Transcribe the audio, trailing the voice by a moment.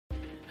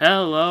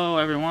Hello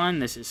everyone,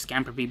 this is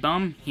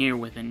Scamperby here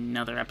with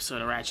another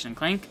episode of Ratchet and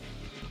Clank.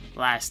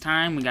 Last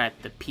time we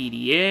got the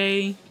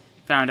PDA,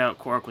 found out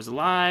Quark was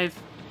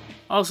alive,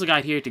 also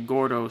got here to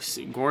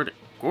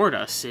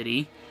Gorda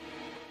City,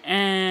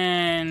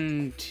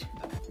 and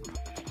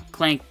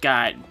Clank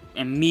got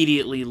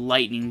immediately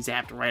lightning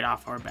zapped right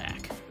off our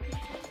back.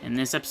 In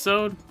this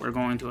episode, we're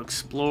going to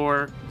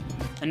explore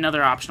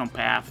another optional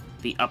path,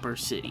 the Upper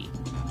City.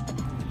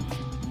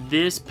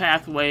 This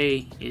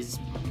pathway is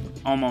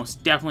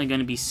almost definitely going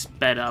to be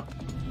sped up,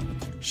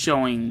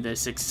 showing the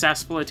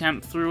successful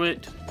attempt through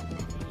it.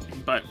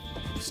 But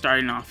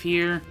starting off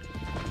here,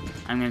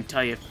 I'm going to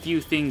tell you a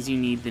few things you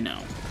need to know.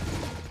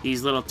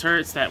 These little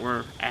turrets that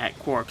were at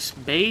Quark's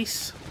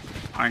base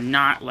are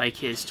not like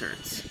his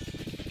turrets.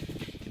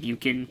 You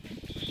can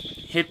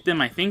hit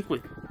them, I think,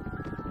 with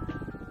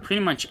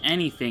pretty much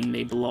anything,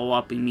 they blow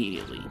up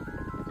immediately.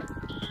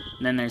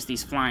 And then there's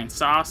these flying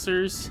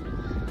saucers.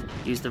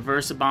 Use the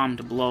Versa Bomb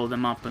to blow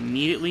them up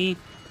immediately,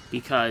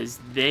 because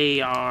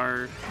they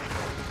are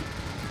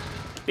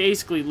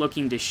basically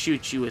looking to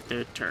shoot you with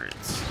their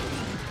turrets.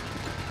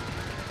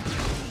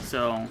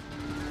 So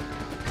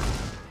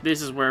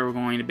this is where we're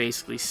going to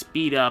basically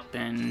speed up,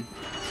 and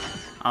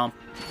I'll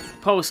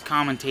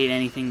post-commentate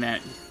anything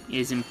that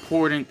is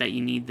important that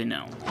you need to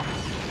know.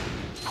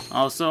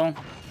 Also,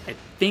 I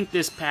think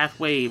this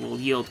pathway will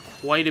yield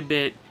quite a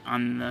bit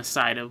on the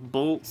side of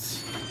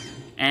bolts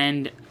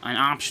and an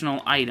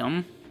optional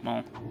item,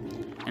 well,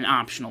 an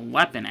optional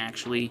weapon,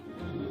 actually,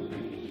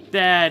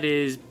 that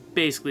is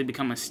basically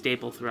become a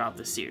staple throughout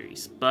the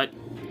series. But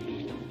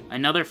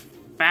another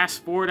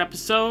fast-forward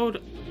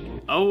episode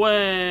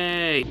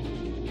away!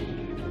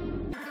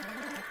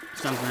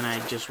 Something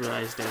I just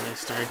realized as I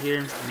started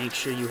here, make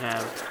sure you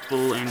have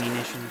full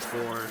ammunition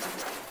for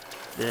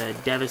the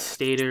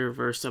Devastator,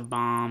 Versa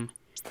Bomb,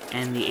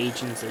 and the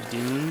Agents of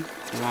Doom,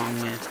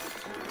 along with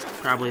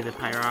probably the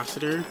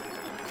Pyrocitor.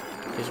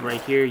 Because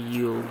right here,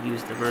 you'll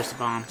use the Versa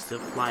Bombs to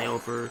fly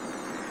over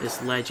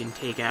this ledge and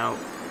take out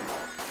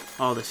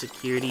all the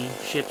security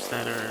ships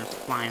that are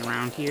flying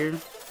around here.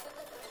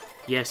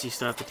 Yes, you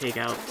still have to take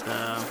out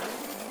the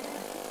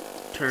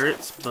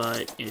turrets,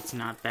 but it's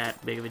not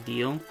that big of a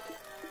deal.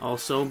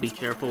 Also, be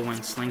careful when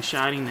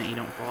slingshotting that you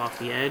don't fall off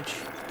the edge.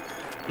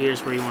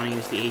 Here's where you want to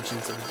use the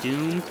Agents of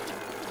Doom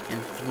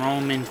and throw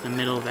them into the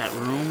middle of that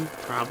room.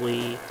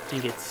 Probably, I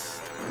think it's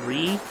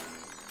 3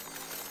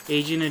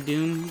 Agent of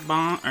Doom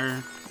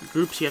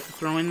groups you have to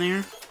throw in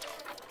there,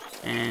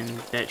 and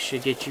that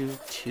should get you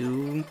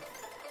to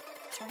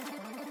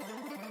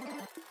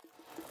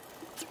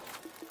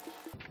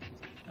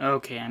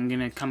okay, I'm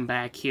gonna come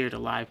back here to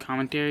live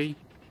commentary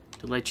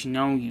to let you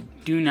know you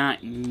do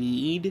not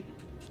need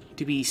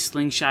to be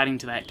slingshotting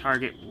to that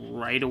target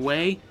right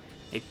away.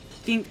 I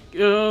think,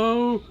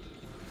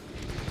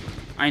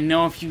 I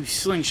know if you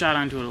slingshot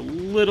onto it a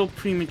little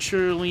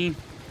prematurely,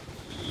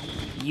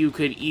 you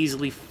could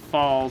easily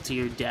fall to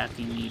your death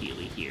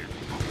immediately here.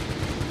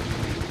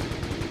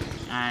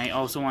 I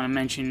also want to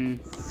mention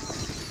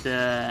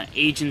the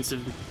Agents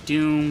of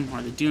Doom,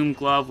 or the Doom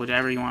Glove,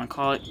 whatever you want to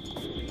call it,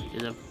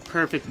 is a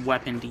perfect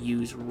weapon to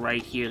use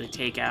right here to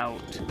take out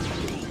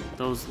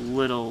those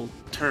little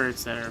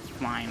turrets that are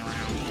flying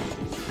around.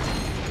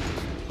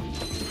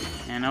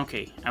 And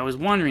okay, I was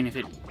wondering if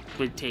it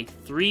would take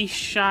 3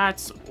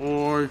 shots,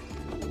 or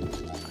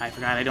I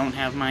forgot I don't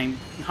have my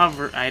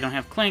hover, I don't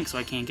have Clank, so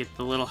I can't get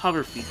the little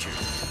hover feature.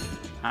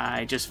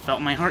 I just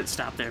felt my heart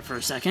stop there for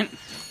a second.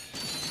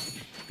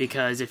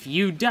 Because if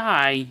you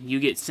die, you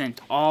get sent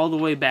all the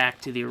way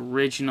back to the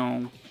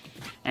original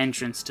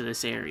entrance to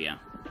this area.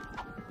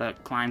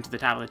 But climb to the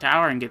top of the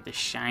tower and get the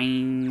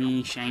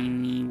shiny,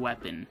 shiny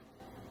weapon.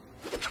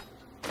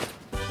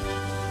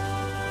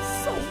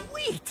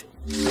 Sweet!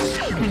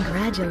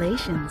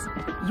 Congratulations!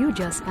 You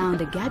just found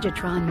a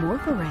Gadgetron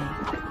morph-o-ray.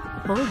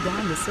 Hold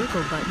down the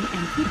circle button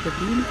and keep the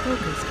beam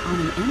focused on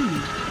an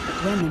enemy.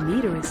 When the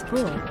meter is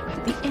full,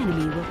 the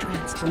enemy will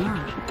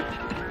transform.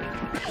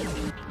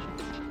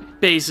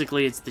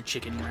 Basically, it's the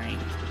chicken ray.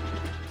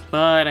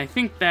 But I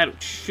think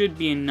that should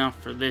be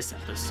enough for this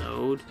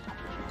episode.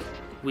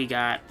 We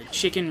got the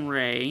chicken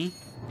ray.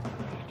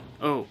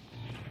 Oh,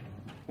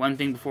 one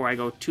thing before I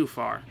go too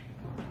far.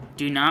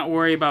 Do not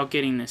worry about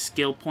getting the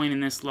skill point in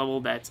this level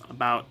that's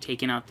about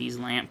taking out these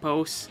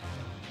lampposts,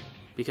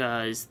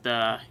 because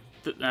the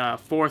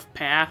fourth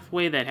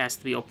pathway that has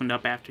to be opened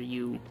up after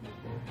you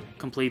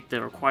complete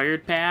the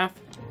required path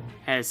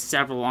has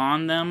several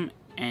on them,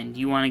 and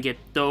you want to get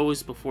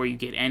those before you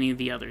get any of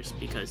the others,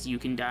 because you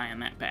can die on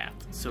that path.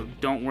 So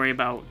don't worry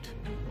about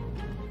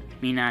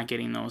me not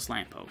getting those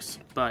lampposts.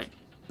 But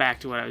back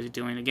to what I was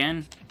doing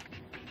again,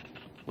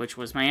 which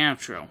was my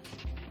outro.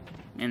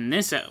 In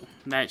this,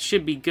 that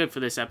should be good for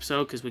this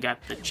episode, because we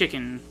got the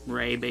chicken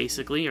ray,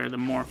 basically, or the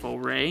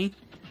morph-o-ray.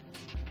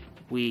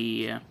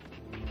 We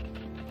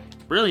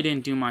really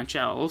didn't do much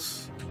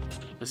else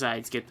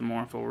besides get the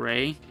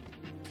morph-o-ray.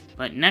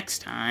 But next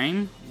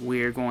time,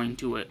 we're going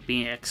to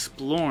be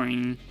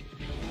exploring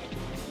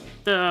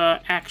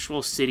the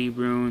actual city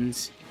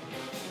ruins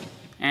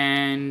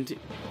and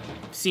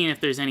seeing if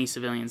there's any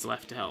civilians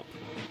left to help.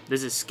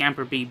 This is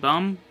Scamper B.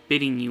 Bum,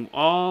 bidding you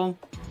all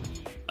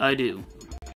adieu.